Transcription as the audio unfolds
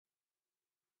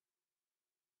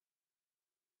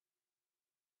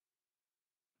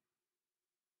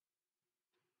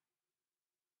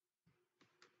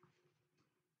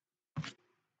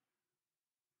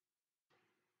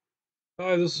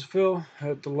Hi, this is Phil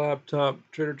at the Laptop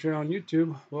Trader Channel on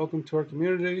YouTube. Welcome to our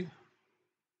community.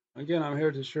 Again, I'm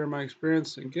here to share my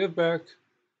experience and give back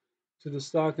to the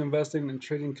stock investing and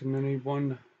trading community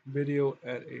one video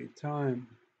at a time.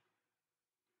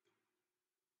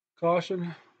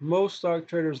 Caution, most stock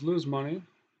traders lose money.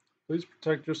 Please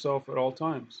protect yourself at all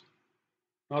times.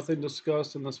 Nothing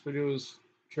discussed in this video is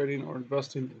trading or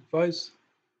investing advice.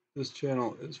 This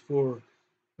channel is for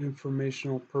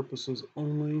informational purposes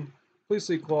only. Please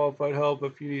seek qualified help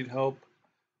if you need help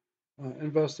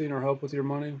investing or help with your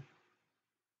money.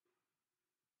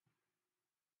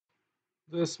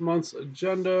 This month's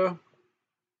agenda,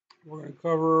 we're going to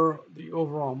cover the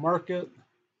overall market.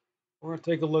 We're going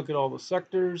to take a look at all the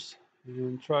sectors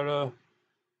and try to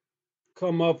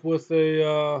come up with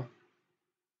a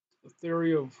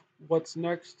theory of what's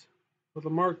next for the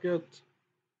market.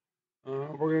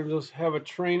 We're going to just have a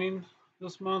training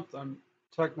this month on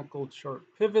technical chart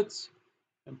pivots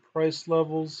and price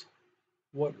levels.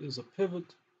 What is a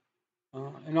pivot?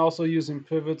 And also using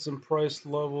pivots and price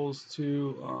levels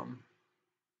to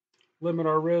limit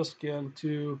our risk and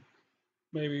to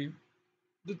maybe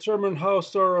determine how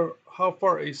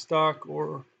far a stock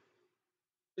or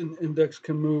an index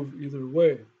can move either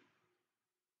way.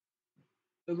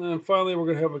 And then finally, we're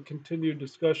going to have a continued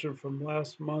discussion from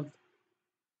last month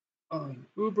on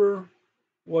Uber.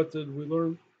 What did we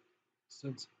learn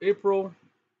since April?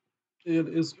 And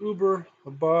is Uber a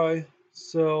buy,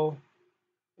 sell,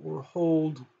 or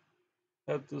hold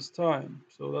at this time?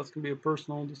 So that's going to be a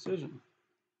personal decision.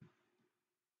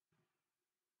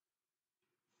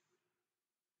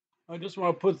 I just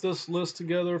want to put this list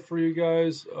together for you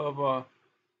guys of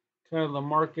kind of the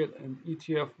market and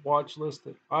ETF watch list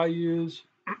that I use.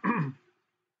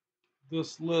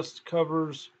 This list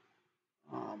covers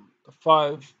the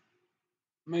 5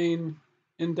 main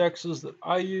indexes that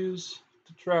I use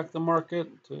to track the market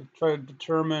to try to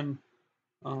determine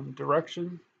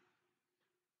direction.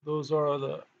 Those are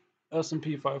the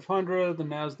S&P 500, the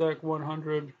NASDAQ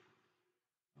 100,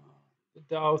 the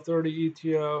Dow 30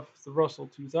 ETF, the Russell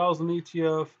 2000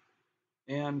 ETF,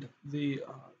 and the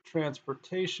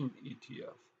transportation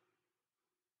ETF.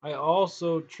 I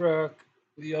also track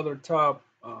the other top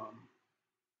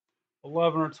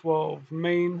 11 or 12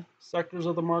 main sectors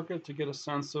of the market to get a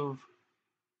sense of,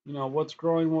 what's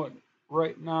growing what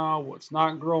right now, what's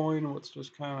not growing, what's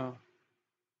just kind of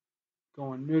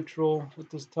going neutral at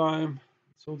this time.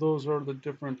 So those are the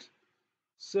different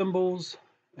symbols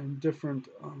and different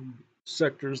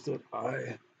sectors that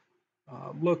I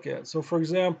look at. So for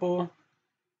example,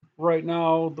 right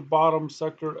now, the bottom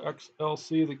sector,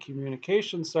 XLC, the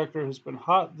communication sector, has been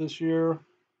hot this year.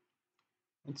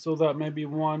 And so that may be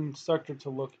one sector to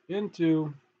look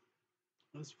into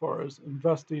as far as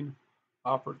investing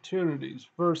opportunities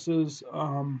versus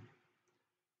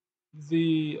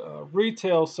the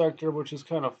retail sector, which is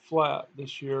kind of flat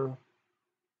this year,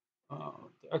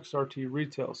 the XRT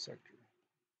retail sector.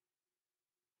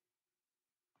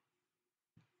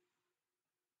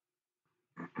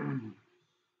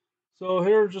 So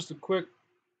here's just a quick,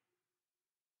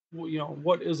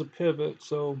 what is a pivot?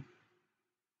 So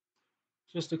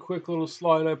just a quick little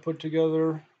slide I put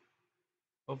together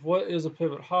of what is a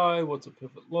pivot high, what's a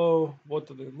pivot low, what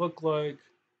do they look like,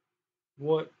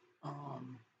 what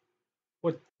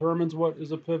determines what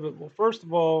is a pivot. Well, first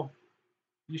of all,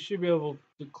 you should be able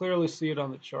to clearly see it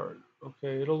on the chart.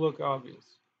 Okay, it'll look obvious.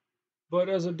 But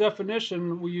as a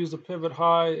definition, we use a pivot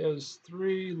high as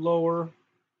 3 lower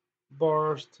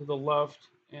bars to the left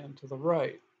and to the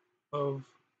right of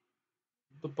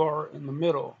the bar in the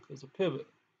middle as a pivot.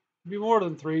 It can be more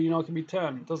than 3, it can be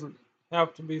 10. It doesn't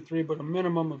have to be 3, but a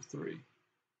minimum of 3.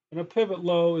 And a pivot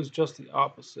low is just the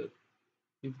opposite.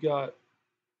 You've got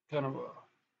kind of a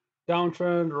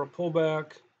downtrend or a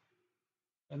pullback,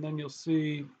 and then you'll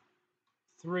see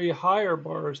 3 higher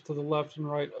bars to the left and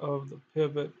right of the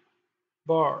pivot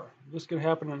bar. This can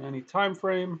happen in any time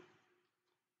frame.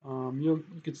 You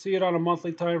can see it on a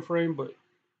monthly time frame, but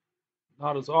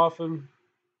not as often.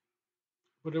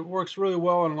 But it works really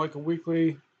well on like a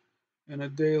weekly and a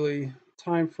daily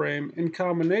time frame in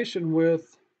combination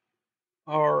with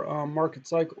our market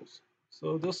cycles.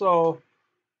 So this all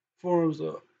forms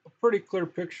a pretty clear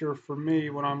picture for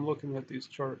me when I'm looking at these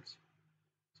charts.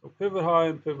 So pivot high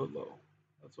and pivot low.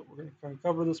 That's what we're going to kind of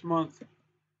cover this month.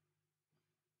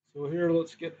 So here,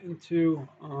 let's get into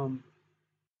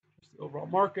just the overall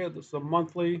market. This is a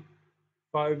monthly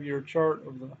 5-year chart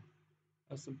of the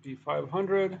S&P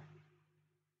 500.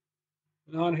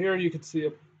 And on here, you can see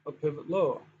a pivot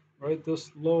low, right?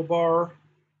 This low bar,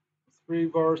 3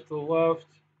 bars to the left,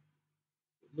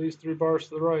 at least 3 bars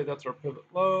to the right. That's our pivot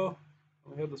low.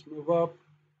 We had this move up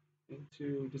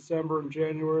into December and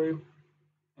January,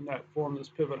 and that formed this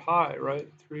pivot high, right?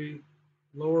 Three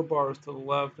lower bars to the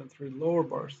left and three lower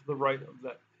bars to the right of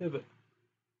that pivot,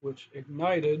 which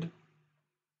ignited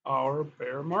our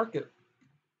bear market.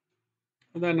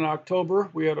 And then in October,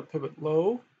 we had a pivot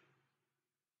low,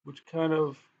 which kind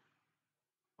of,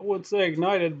 I wouldn't say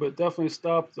ignited, but definitely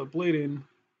stopped the bleeding.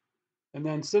 And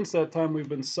then since that time, we've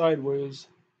been sideways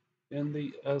in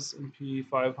the S&P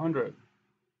 500.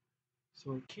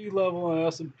 So a key level on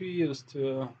S&P is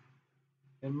to,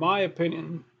 in my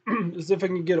opinion, is if it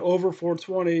can get over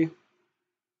 420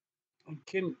 and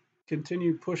can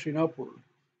continue pushing upward.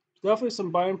 There's definitely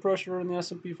some buying pressure in the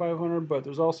S&P 500, but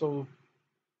there's also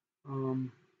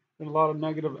been a lot of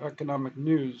negative economic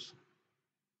news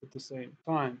at the same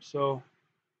time. So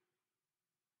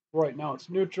right now it's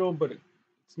neutral, but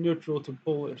it's neutral to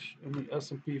bullish in the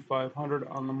S&P 500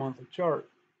 on the monthly chart.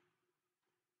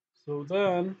 So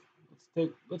then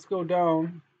let's go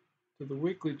down to the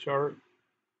weekly chart,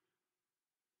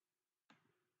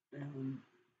 and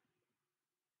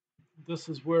this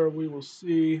is where we will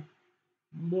see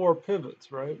more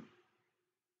pivots, right?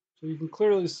 So you can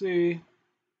clearly see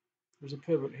there's a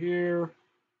pivot here,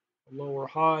 a lower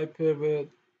high pivot,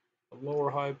 a lower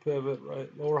high pivot, right?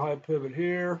 Lower high pivot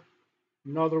here,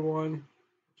 another one,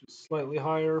 which is slightly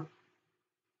higher.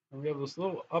 And we have this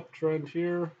little uptrend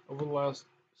here over the last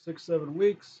 6-7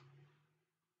 weeks.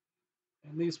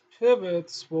 And these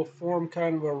pivots will form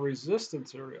kind of a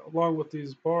resistance area along with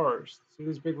these bars. See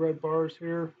these big red bars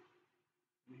here?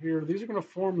 Here, these are going to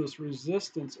form this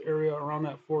resistance area around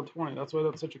that 420. That's why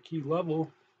that's such a key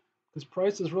level, because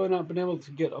price has really not been able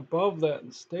to get above that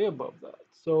and stay above that.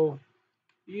 So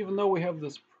even though we have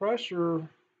this pressure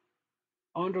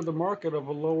under the market of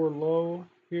a lower low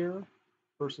here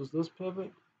versus this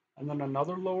pivot, and then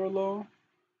another lower low,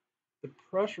 the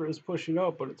pressure is pushing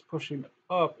up, but it's pushing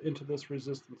up into this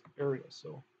resistance area.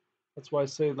 So that's why I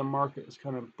say the market is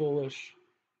kind of bullish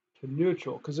to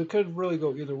neutral, because it could really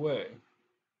go either way.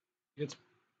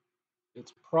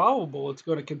 It's probable it's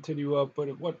going to continue up, but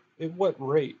at what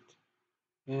rate?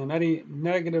 And any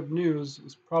negative news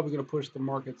is probably going to push the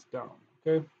markets down.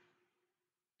 Okay,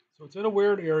 so it's in a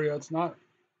weird area. It's not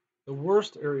the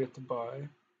worst area to buy.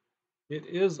 It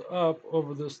is up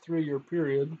over this 3-year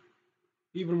period,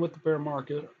 even with the bear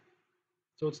market.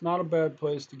 So it's not a bad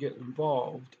place to get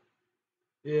involved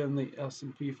in the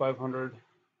S&P 500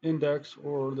 index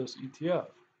or this ETF.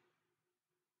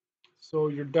 So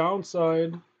your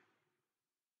downside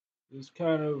is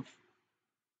kind of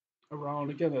around,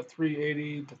 again, that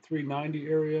 380 to 390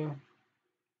 area.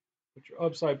 But your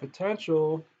upside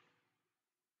potential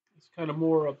is kind of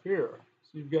more up here.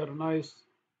 So you've got a nice,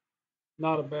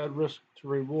 not a bad risk to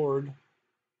reward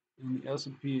in the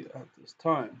S&P at this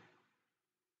time.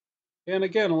 And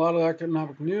again, a lot of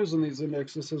economic news in these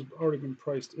indexes has already been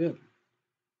priced in.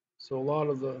 So a lot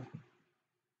of the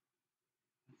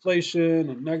inflation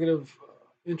and negative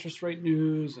interest rate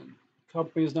news and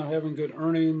companies not having good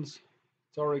earnings,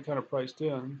 it's already kind of priced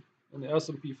in. And the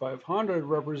S&P 500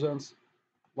 represents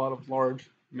a lot of large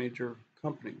major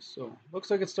companies. So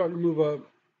looks like it's starting to move up.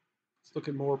 It's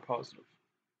looking more positive.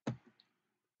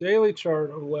 Daily chart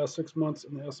over the last 6 months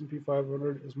in the S&P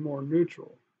 500 is more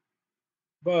neutral,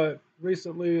 but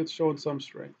recently it's showing some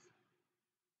strength.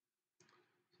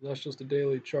 So that's just a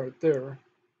daily chart there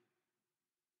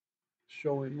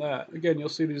showing that. Again, you'll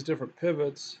see these different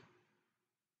pivots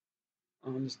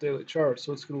on this daily chart,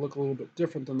 so it's going to look a little bit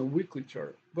different than the weekly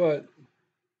chart. But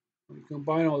when you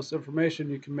combine all this information,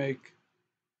 you can make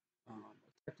a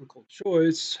technical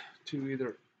choice to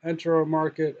either enter a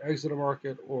market, exit a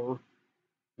market, or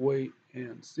wait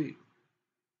and see.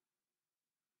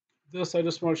 This, I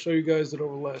just want to show you guys that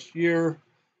over the last year,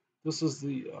 this is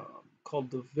the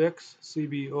called the VIX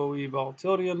CBOE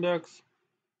Volatility Index.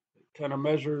 It kind of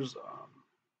measures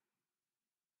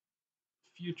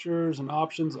futures and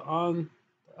options on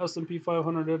the S&P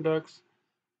 500 index,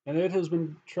 and it has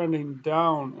been trending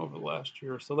down over the last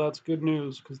year. So that's good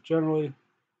news, because generally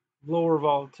lower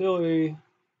volatility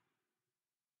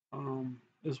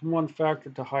is one factor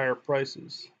to higher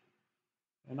prices.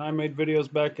 And I made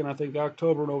videos back in, I think,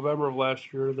 October, November of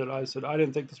last year that I said I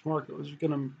didn't think this market was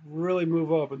going to really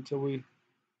move up until we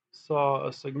saw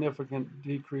a significant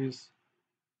decrease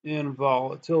in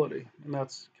volatility. And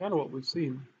that's kind of what we've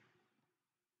seen,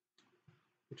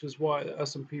 which is why the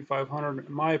S&P 500,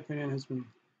 in my opinion, has been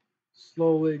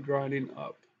slowly grinding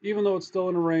up. Even though it's still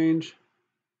in a range,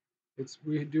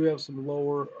 we do have some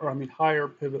higher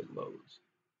pivot lows.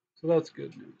 So that's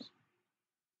good news.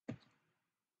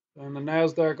 And the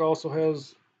NASDAQ also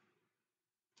has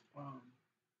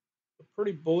a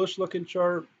pretty bullish looking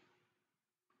chart.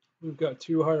 We've got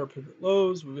two higher pivot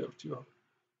lows. We have two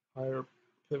higher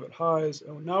pivot highs.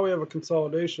 And now we have a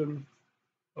consolidation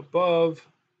above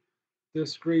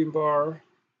this green bar,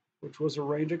 which was a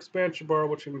range expansion bar,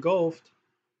 which engulfed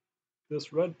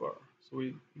this red bar. So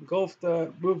we engulfed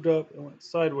that, moved up, and went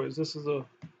sideways. This is a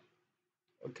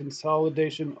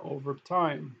consolidation over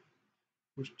time,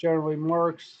 which generally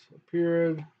marks a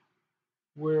period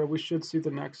where we should see the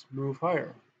next move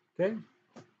higher. Okay?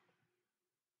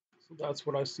 So that's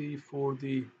what I see for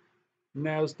the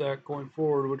NASDAQ going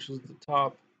forward, which is the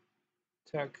top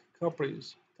tech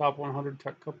companies, top 100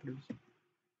 tech companies.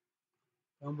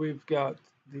 And we've got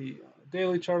the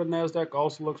daily chart of NASDAQ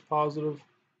also looks positive.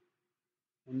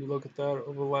 When you look at that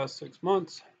over the last 6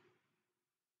 months,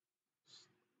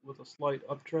 with a slight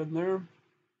uptrend there.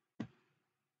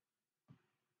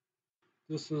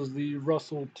 This is the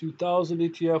Russell 2000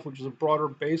 ETF, which is a broader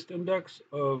based index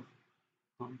of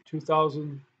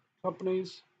 2,000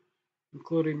 companies,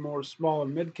 including more small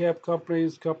and mid cap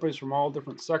companies, companies from all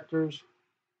different sectors.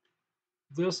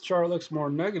 This chart looks more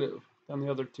negative than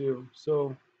the other two.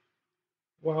 So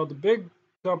while the big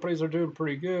companies are doing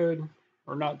pretty good,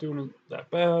 or not doing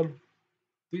that bad,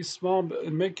 these small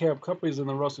and mid cap companies in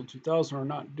the Russell 2000 are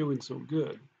not doing so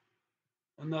good.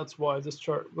 And that's why this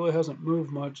chart really hasn't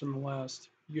moved much in the last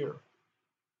year.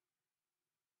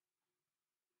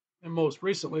 And most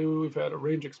recently, we've had a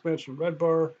range expansion red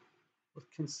bar with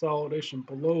consolidation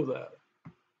below that.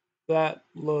 That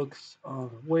looks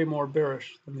way more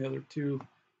bearish than the other two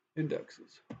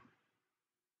indexes.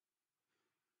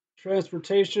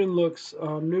 Transportation looks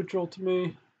neutral to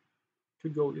me.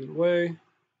 Could go either way.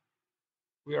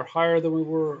 We are higher than we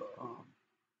were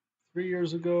 3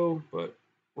 years ago, but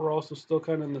we're also still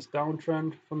kind of in this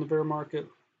downtrend from the bear market.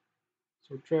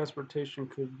 So transportation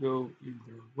could go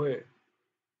either way.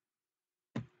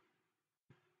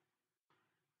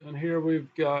 And here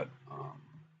we've got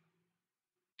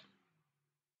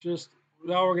just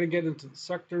now we're going to get into the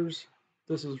sectors.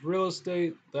 This is real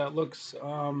estate. That looks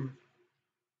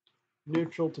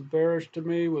neutral to bearish to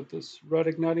me with this red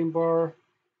igniting bar.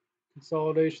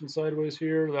 Consolidation sideways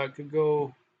here. That could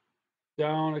go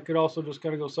down. It could also just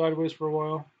kind of go sideways for a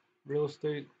while. Real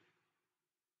estate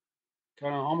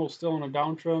kind of almost still in a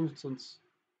downtrend since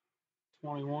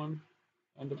 21,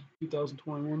 end of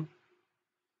 2021.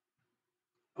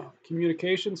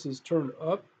 Communications has turned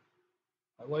up.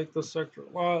 I like this sector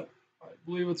a lot. I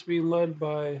believe it's being led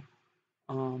by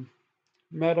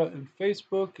Meta and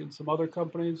Facebook and some other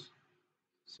companies.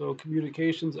 So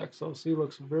communications, XLC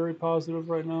looks very positive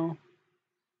right now.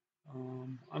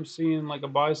 I'm seeing like a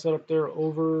buy setup there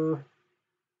over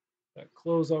that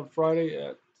close on Friday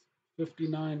at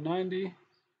 59.90.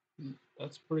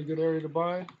 That's a pretty good area to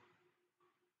buy.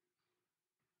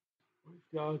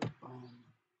 We've got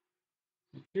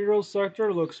materials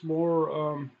sector looks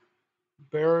more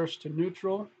bearish to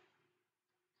neutral.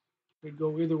 Could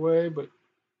go either way, but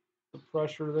the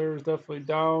pressure there is definitely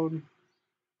down,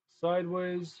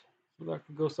 sideways. So that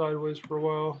could go sideways for a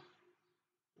while,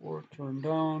 or turn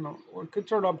down, or it could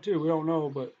turn up too. We don't know,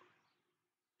 but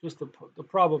just the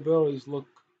probabilities look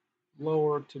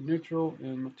lower to neutral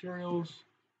in materials.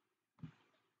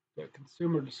 Got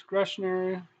consumer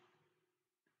discretionary,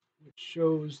 which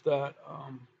shows that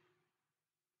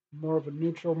more of a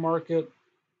neutral market,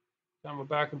 kind of a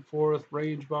back and forth,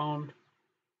 range bound.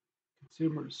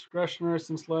 Consumer discretionary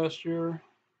since last year.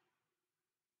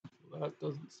 So that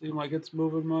doesn't seem like it's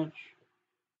moving much.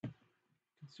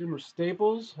 Consumer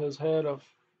staples has had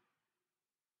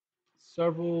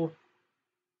several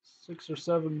 6 or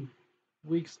 7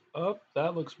 weeks up.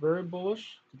 That looks very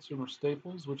bullish. Consumer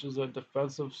staples, which is a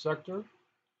defensive sector.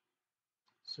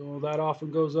 So that often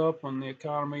goes up when the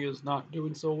economy is not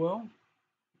doing so well.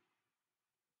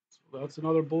 So that's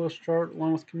another bullish chart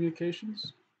along with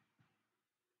communications.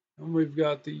 And we've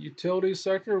got the utility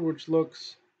sector, which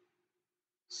looks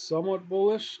somewhat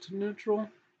bullish to neutral.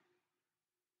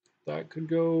 That could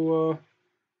go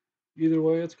either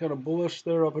way. It's kind of bullish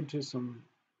there up into some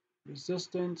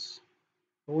resistance,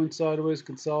 going sideways,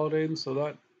 consolidating, so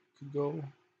that could go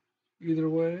either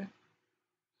way.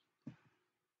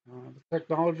 The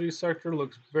technology sector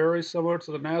looks very similar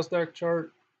to the NASDAQ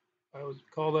chart. I would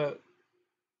call that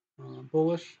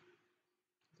bullish.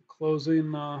 The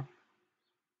closing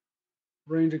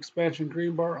range expansion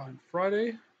green bar on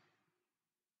Friday.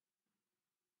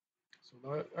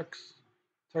 So that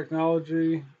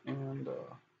technology and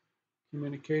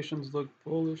communications look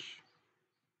bullish.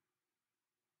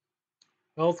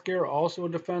 Healthcare, also a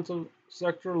defensive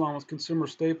sector, along with consumer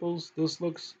staples. This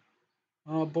looks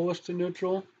bullish to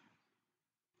neutral.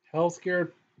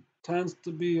 Healthcare tends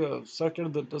to be a sector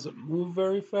that doesn't move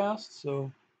very fast.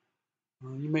 So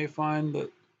you may find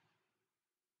that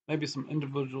maybe some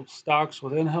individual stocks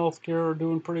within healthcare are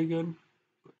doing pretty good.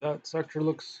 But that sector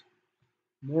looks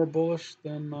more bullish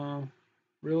than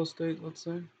real estate, let's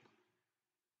say.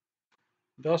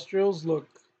 Industrials look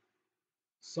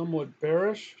somewhat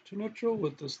bearish to neutral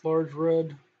with this large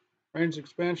red range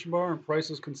expansion bar and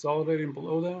prices consolidating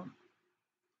below that.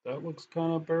 That looks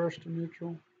kind of bearish to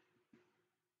neutral.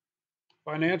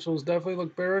 Financials definitely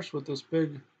look bearish with this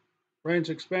big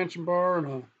range expansion bar and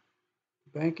a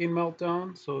banking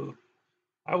meltdown. So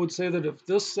I would say that if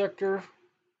this sector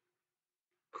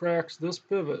cracks this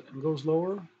pivot and goes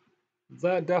lower,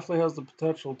 that definitely has the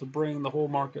potential to bring the whole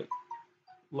market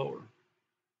lower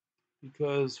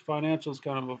because financials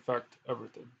kind of affect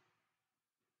everything.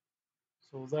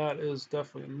 So that is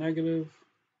definitely a negative.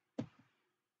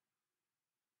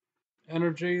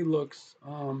 Energy looks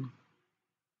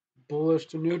bullish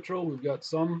to neutral. We've got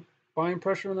some buying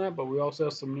pressure in that, but we also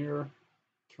have some near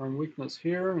term weakness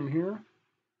here and here.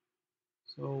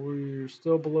 So we're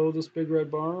still below this big red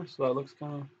bar, so that looks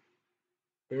kind of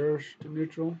bearish to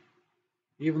neutral.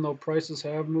 Even though prices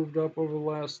have moved up over the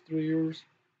last 3 years,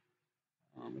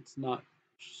 it's not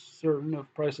certain if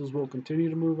prices will continue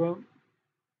to move up.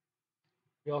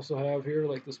 We also have here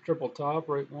like this triple top,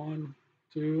 right? 1,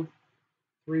 2,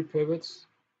 3 pivots.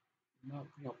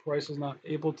 Price is not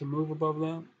able to move above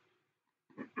that.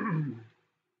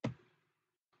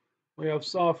 We have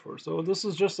software. So this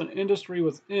is just an industry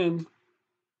within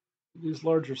these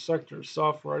larger sectors,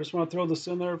 software. I just want to throw this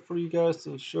in there for you guys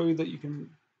to show you that you can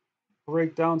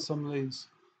break down some of these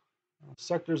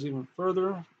sectors even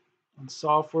further. And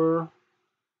software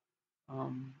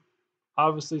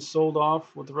obviously sold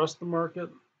off with the rest of the market.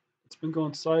 It's been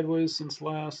going sideways since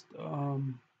last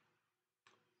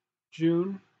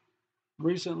June.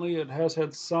 Recently, it has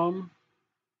had some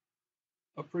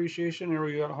appreciation. Here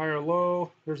we got a higher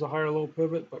low. Here's a higher low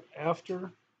pivot, but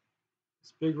after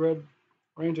this big red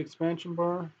range expansion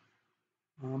bar,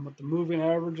 but the moving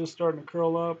average is starting to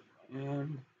curl up,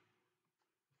 and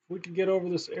if we could get over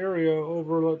this area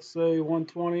over, let's say,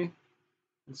 120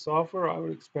 in software, I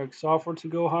would expect software to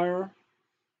go higher.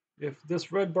 If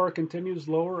this red bar continues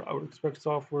lower, I would expect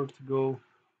software to go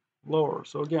lower.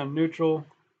 So again, neutral,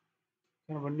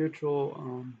 kind of a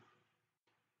neutral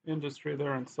industry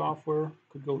there in software.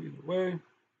 Could go either way.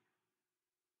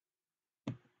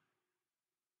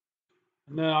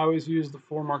 And then I always use the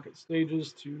 4 market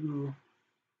stages to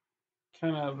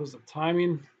kind of as a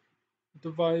timing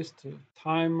device to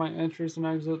time my entries and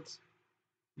exits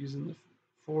using the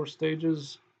 4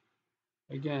 stages.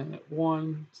 Again,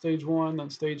 stage one, then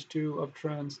stage 2,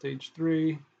 uptrend, stage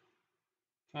 3,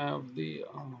 kind of the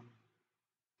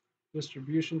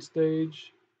distribution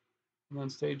stage, and then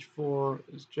stage 4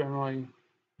 is generally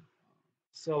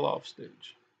sell-off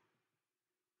stage.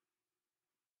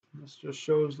 And this just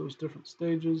shows those different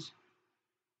stages: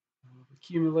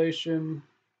 accumulation,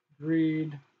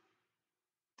 greed,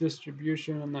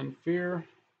 distribution, and then fear.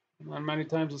 And then many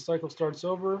times the cycle starts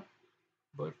over,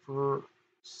 but for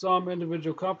some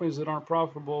individual companies that aren't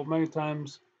profitable, many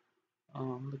times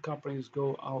the companies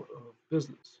go out of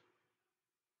business.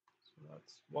 So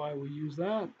that's why we use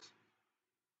that.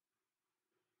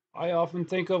 I often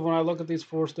think of when I look at these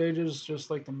 4 stages, just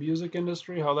like the music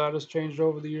industry, how that has changed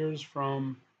over the years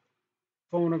from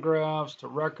phonographs to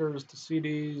records to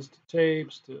CDs to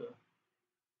tapes to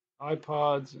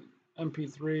iPods and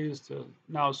MP3s to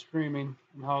now streaming,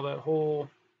 and how that whole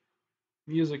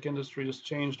music industry just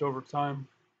changed over time.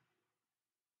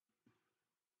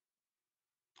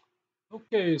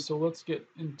 Okay, so let's get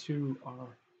into our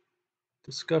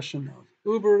discussion of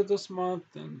Uber this month.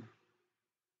 And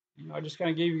I just kind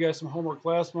of gave you guys some homework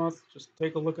last month. Just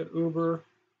take a look at Uber,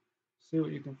 see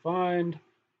what you can find,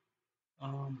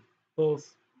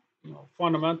 both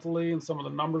fundamentally and some of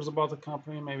the numbers about the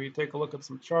company. Maybe take a look at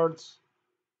some charts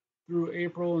through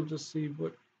April and just see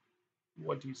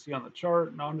what do you see on the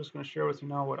chart. Now I'm just going to share with you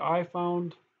now what I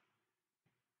found.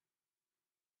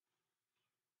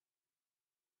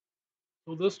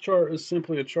 So this chart is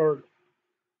simply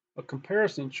a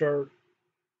comparison chart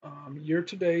year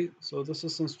to date. So this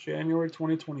is since January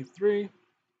 2023,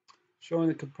 showing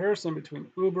the comparison between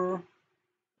Uber,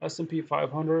 S&P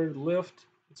 500, Lyft,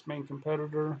 its main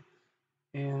competitor,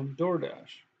 and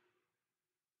DoorDash.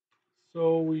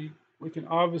 So we can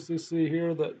obviously see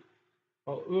here that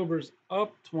while Uber's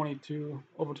up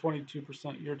over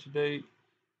 22% year to date,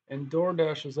 and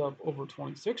DoorDash is up over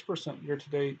 26% year to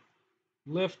date,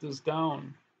 Lyft is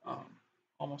down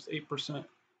almost 8%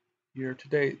 year to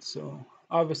date. So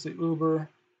obviously Uber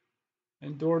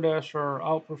and DoorDash are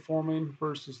outperforming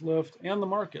versus Lyft and the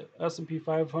market. S&P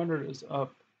 500 is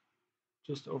up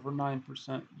just over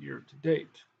 9% year to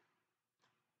date.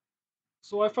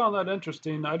 So I found that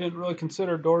interesting. I didn't really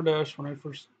consider DoorDash when I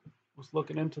first was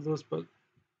looking into this, but it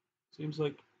seems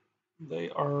like they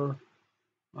are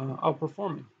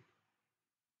outperforming.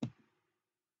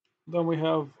 Then we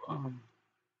have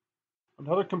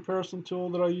another comparison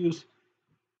tool that I use,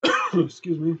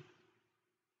 excuse me,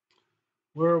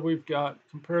 where we've got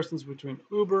comparisons between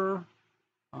Uber,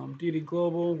 DiDi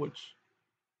Global, which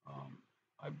um,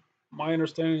 my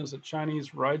understanding is a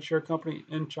Chinese rideshare company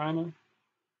in China.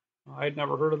 I'd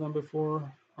never heard of them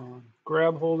before.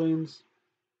 Grab Holdings,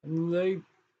 and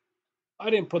I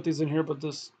didn't put these in here, but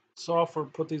this software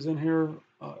put these in here.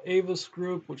 Avis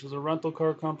Group, which is a rental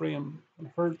car company, and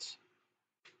Hertz,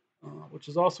 which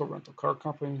is also a rental car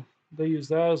company. They use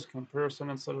that as a comparison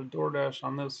instead of DoorDash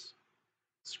on this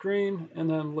screen, and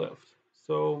then Lyft.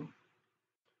 So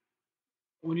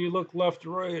when you look left to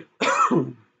right,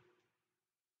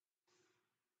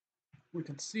 we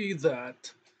can see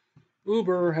that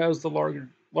Uber has the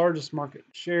largest market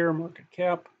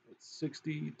cap, it's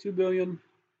 62 billion,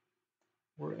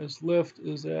 whereas Lyft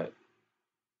is at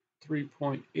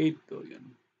 3.8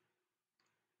 billion.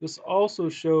 This also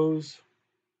shows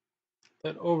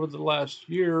that over the last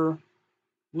year,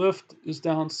 Lyft is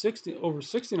down over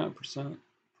 69%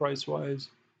 price wise,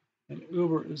 and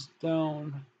Uber is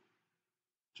down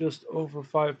just over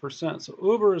 5%. So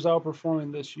Uber is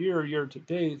outperforming this year to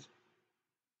date.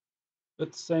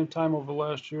 At the same time, over the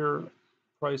last year,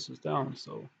 price is down.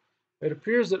 So it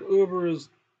appears that Uber is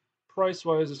price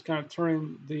wise is kind of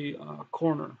turning the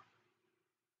corner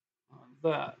on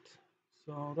that.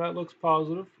 So that looks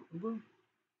positive for Uber.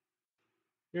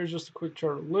 Here's just a quick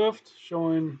chart of Lyft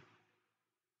showing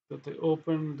that they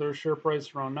opened their share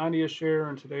price around 90 a share,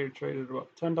 and today it traded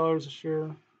about $10 a share.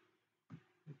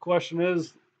 The question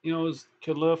is,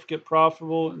 can Lyft get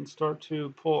profitable and start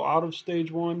to pull out of stage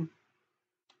one,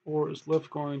 or is Lyft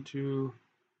going to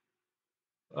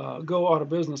go out of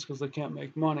business because they can't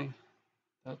make money?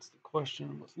 That's the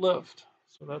question with Lyft.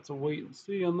 So that's a wait and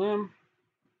see on them.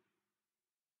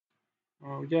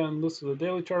 Again, this is a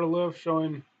daily chart of Lyft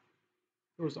showing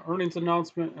there was an earnings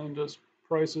announcement and just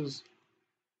prices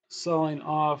selling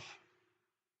off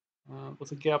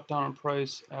with a gap down in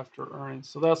price after earnings.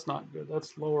 So that's not good.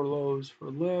 That's lower lows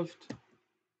for Lyft.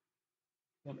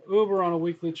 And Uber on a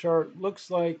weekly chart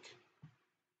looks like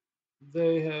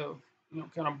they have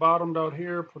kind of bottomed out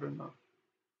here,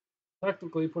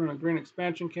 technically put in a green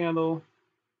expansion candle,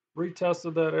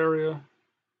 retested that area,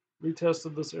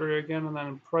 retested this area again, and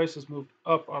then prices moved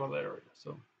up out of the area.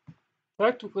 So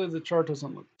technically the chart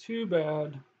doesn't look too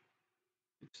bad,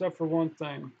 except for one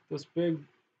thing, this big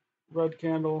red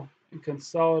candle and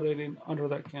consolidating under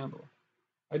that candle.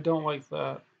 I don't like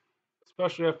that,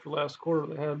 especially after last quarter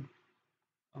they had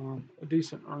a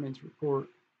decent earnings report.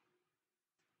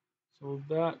 So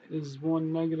that is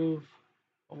one negative,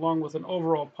 along with an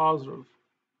overall positive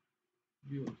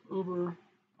view of Uber.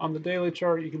 On the daily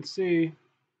chart, you can see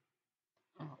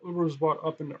Uber was bought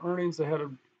up into earnings. They had,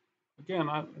 again,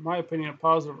 in my opinion, a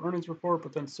positive earnings report,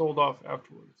 but then sold off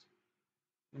afterwards.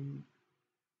 And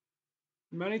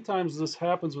many times this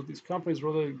happens with these companies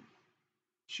where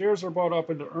shares are bought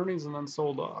up into earnings and then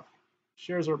sold off.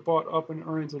 Shares are bought up in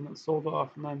earnings and then sold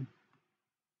off. And then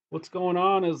what's going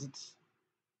on is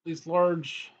these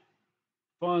large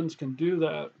funds can do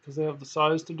that because they have the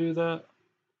size to do that,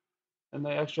 and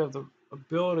they actually have the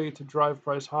ability to drive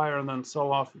price higher and then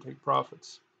sell off and take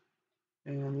profits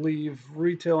and leave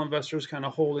retail investors kind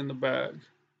of holding the bag.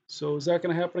 So is that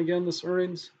going to happen again this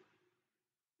earnings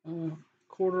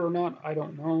quarter or not? I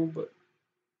don't know, but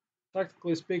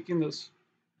technically speaking, this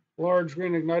large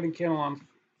green igniting candle on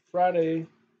Friday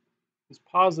is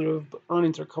positive, but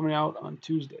earnings are coming out on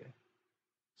Tuesday.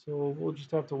 So we'll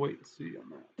just have to wait and see on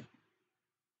that.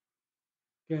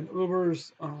 Again,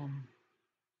 Uber's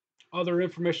other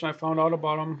information I found out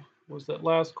about them was that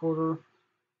last quarter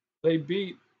they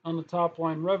beat on the top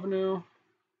line revenue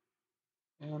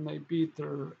and they beat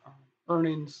their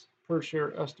earnings per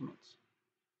share estimates.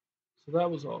 So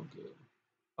that was all good.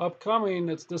 Upcoming,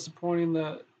 it's disappointing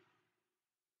that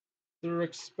they're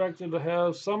expected to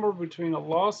have somewhere between a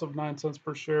loss of 9 cents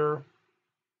per share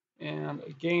and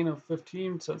a gain of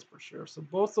 15 cents per share. So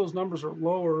both those numbers are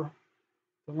lower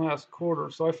than last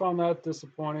quarter. So I found that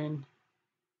disappointing.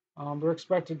 They're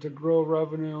expected to grow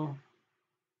revenue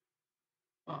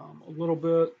a little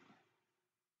bit,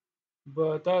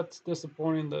 but that's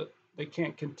disappointing that they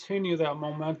can't continue that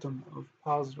momentum of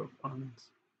positive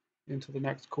earnings into the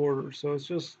next quarter. So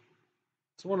it's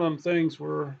one of them things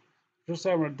where just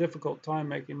having a difficult time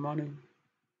making money.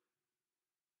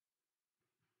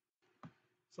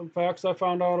 Some facts I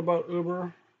found out about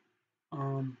Uber.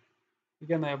 Um,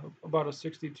 Again, they have about a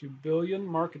 62 billion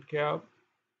market cap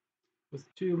with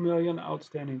 2 million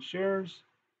outstanding shares.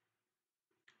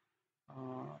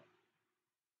 Uh,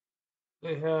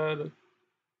 they had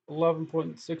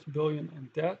 11.6 billion in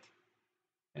debt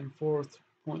and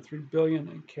 4.3 billion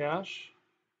in cash,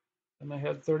 and they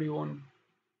had 31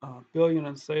 billion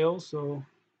in sales. So,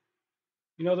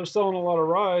 they're selling a lot of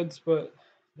rides, but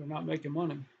they're not making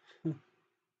money.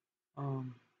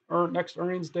 Next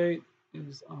earnings date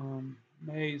is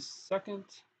May 2nd.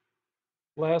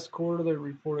 Last quarter, they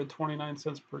reported 29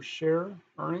 cents per share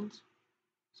earnings,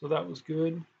 so that was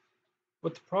good.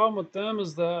 But the problem with them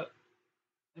is that,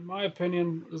 in my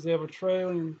opinion, is they have a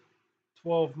trailing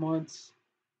 12 months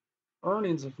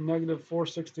earnings of negative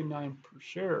 469 per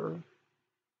share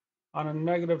on a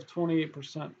negative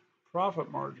 28%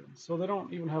 profit margin. So they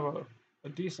don't even have a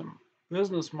decent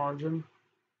business margin.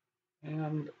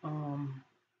 And,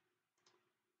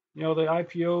 they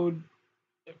IPO'd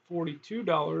at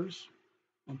 $42,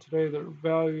 and today they're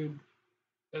valued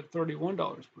at $31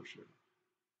 per share.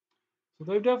 So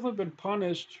they've definitely been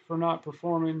punished for not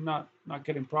performing, not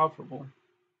getting profitable.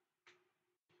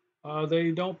 They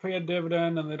don't pay a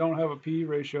dividend, and they don't have a PE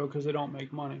ratio because they don't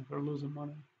make money. They're losing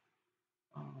money.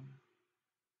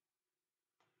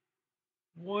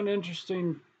 One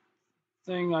interesting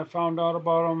thing I found out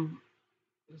about them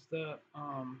is that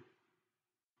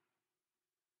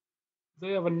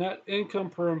they have a net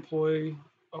income per employee,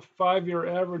 a 5-year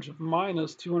average of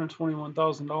minus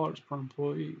 $221,000 per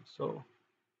employee. So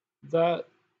that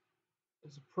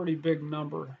is a pretty big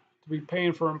number to be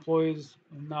paying for employees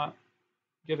and not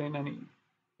getting any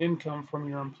income from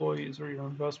your employees or your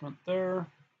investment there.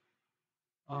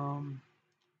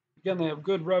 Again, they have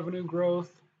good revenue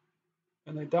growth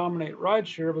and they dominate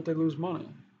rideshare, but they lose money.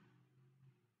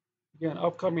 Again,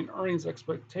 upcoming earnings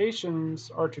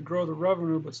expectations are to grow the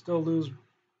revenue but still lose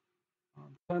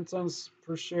 10 cents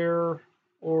per share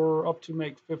or up to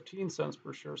make 15 cents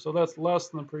per share. So that's less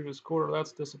than the previous quarter.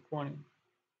 That's disappointing.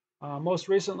 Most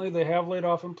recently, they have laid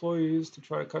off employees to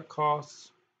try to cut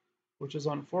costs, which is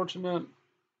unfortunate,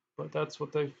 but that's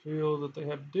what they feel that they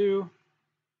had to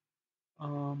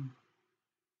do.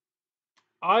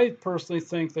 I personally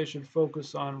think they should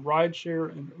focus on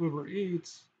rideshare and Uber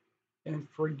Eats and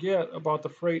forget about the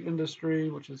freight industry,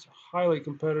 which is highly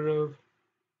competitive,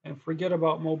 and forget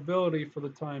about mobility for the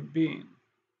time being.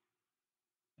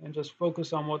 And just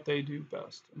focus on what they do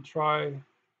best and try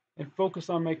and focus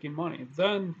on making money.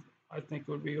 Then I think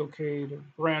it would be okay to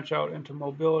branch out into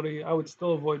mobility. I would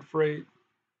still avoid freight.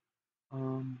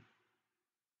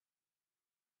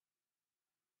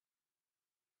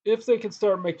 If they could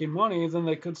start making money, then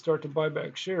they could start to buy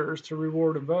back shares to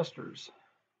reward investors.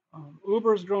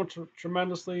 Uber has grown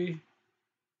tremendously,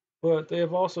 but they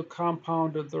have also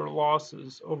compounded their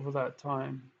losses over that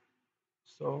time.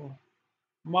 So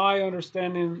my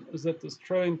understanding is that this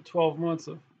trailing 12 months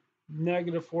of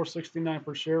negative 469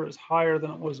 per share is higher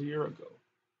than it was a year ago.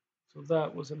 So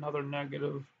that was another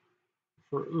negative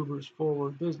for Uber's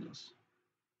forward business.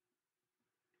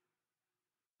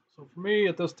 So for me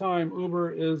at this time,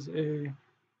 Uber is a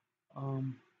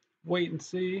wait and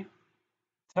see.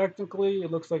 Technically,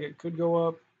 it looks like it could go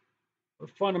up, but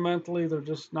fundamentally, they're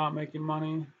just not making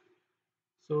money.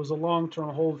 So as a long-term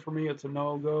hold for me, it's a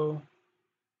no-go.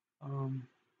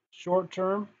 Short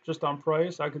term, just on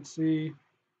price, I could see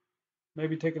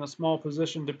maybe taking a small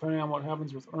position depending on what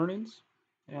happens with earnings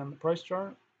and the price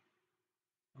chart.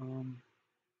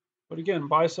 But again,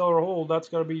 buy, sell, or hold, that's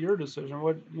got to be your decision.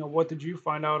 What did you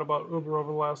find out about Uber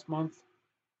over the last month?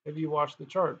 Have you watched the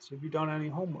charts? Have you done any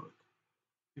homework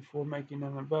before making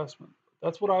an investment?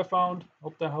 That's what I found.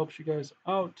 Hope that helps you guys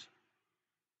out.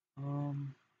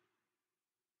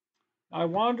 I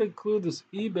wanted to include this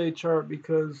eBay chart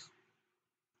because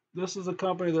this is a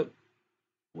company that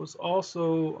was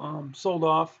also sold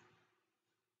off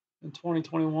in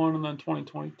 2021 and then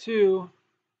 2022,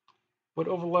 but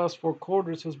over the last 4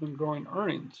 quarters has been growing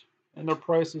earnings, and their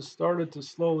prices started to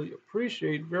slowly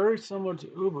appreciate, very similar to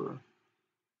Uber,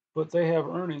 but they have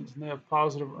earnings and they have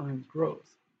positive earnings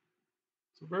growth.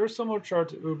 So very similar chart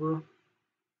to Uber,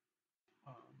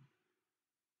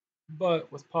 but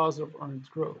with positive earnings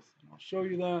growth. And I'll show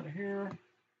you that here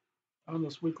on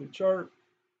this weekly chart.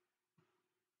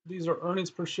 These are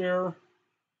earnings per share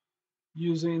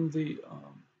using the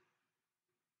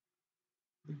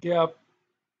GAAP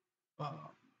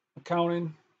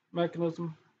accounting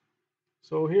mechanism.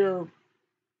 So here,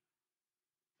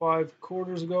 5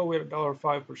 quarters ago, we had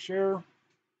 $1.05 per share.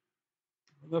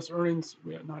 This earnings,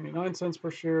 we had 99 cents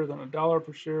per share, then $1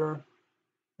 per share,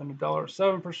 then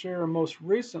 $1.07 per share, and most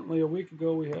recently, a week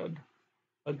ago, we had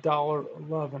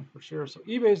 $1.11 per share. So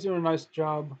eBay's doing a nice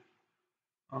job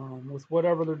with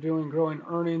whatever they're doing, growing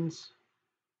earnings.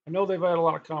 I know they've had a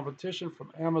lot of competition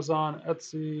from Amazon,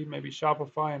 Etsy, maybe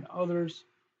Shopify, and others.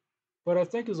 But I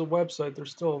think as a website, they're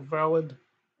still a valid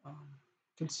um,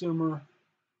 consumer,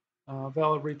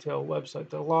 valid retail website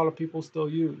that a lot of people still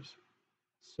use.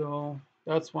 So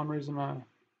that's one reason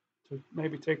to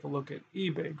maybe take a look at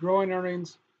eBay. Growing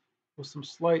earnings with some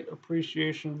slight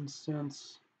appreciation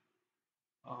since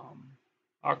um,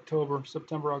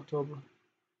 September, October.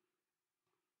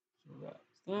 So that's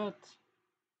that.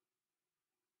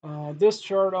 This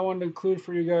chart I wanted to include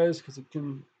for you guys because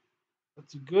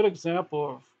it's a good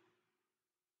example of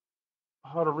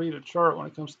how to read a chart when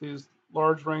it comes to these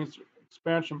large range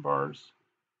expansion bars.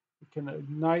 It can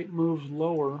ignite moves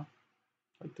lower,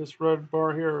 like this red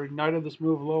bar here ignited this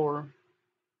move lower,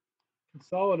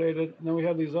 consolidated, and then we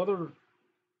have these other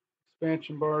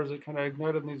expansion bars that kind of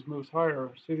ignited these moves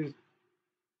higher. See these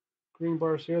green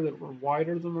bars here that were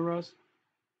wider than the rest?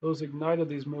 Those ignited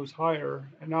these moves higher,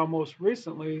 and now most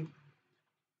recently,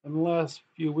 in the last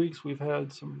few weeks, we've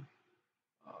had some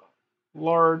uh,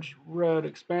 large red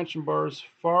expansion bars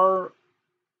far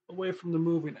away from the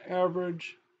moving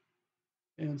average.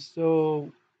 And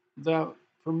so that,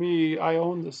 for me, I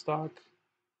own the stock,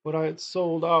 but I had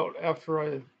sold out after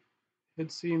I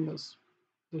had seen this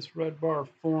red bar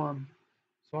form.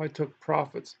 So I took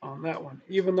profits on that one.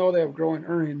 Even though they have growing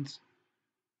earnings,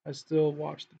 I still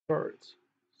watch the charts.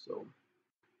 So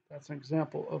that's an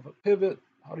example of a pivot,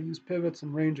 how to use pivots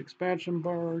and range expansion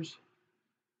bars.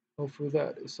 Hopefully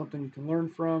that is something you can learn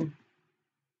from.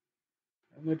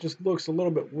 And it just looks a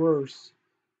little bit worse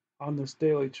on this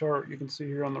daily chart. You can see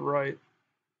here on the right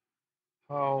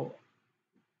how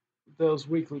those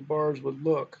weekly bars would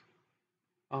look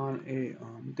on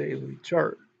a daily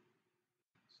chart.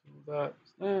 So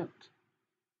that's that.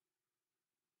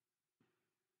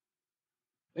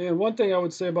 And one thing I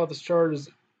would say about this chart is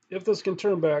if this can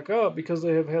turn back up because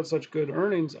they have had such good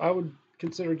earnings, I would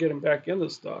consider getting back in the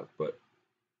stock. But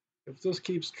if this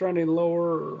keeps trending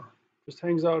lower or just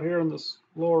hangs out here in this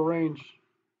lower range,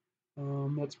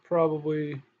 that's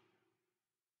probably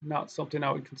not something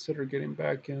I would consider getting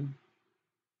back in.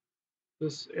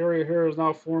 This area here is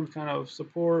now formed kind of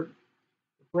support.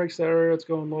 It breaks that area, it's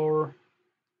going lower.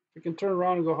 If it can turn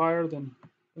around and go higher, then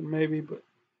maybe, but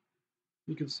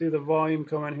you can see the volume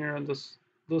coming here, and this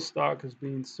stock is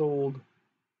being sold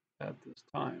at this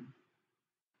time.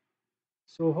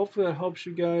 So hopefully that helps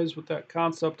you guys with that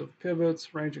concept of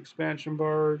pivots, range expansion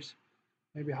bars,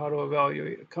 maybe how to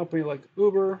evaluate a company like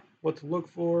Uber, what to look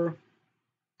for.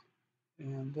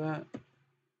 And that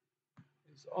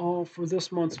is all for this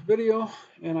month's video,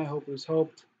 and I hope it has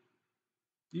helped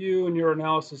you in your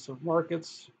analysis of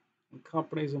markets and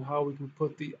companies and how we can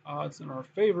put the odds in our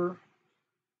favor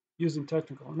using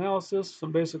technical analysis,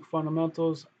 some basic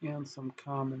fundamentals, and some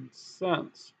common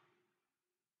sense.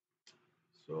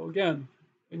 So again,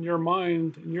 in your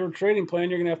mind, in your trading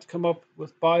plan, you're going to have to come up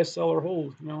with buy, sell, or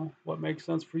hold, what makes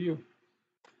sense for you.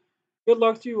 Good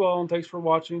luck to you all, and thanks for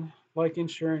watching, liking,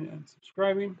 sharing, and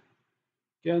subscribing.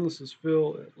 Again, this is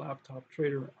Phil at Laptop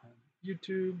Trader on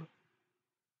YouTube.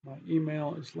 My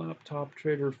email is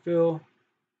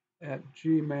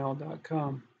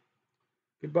laptoptraderphil@gmail.com.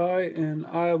 Goodbye, and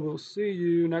I will see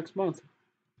you next month.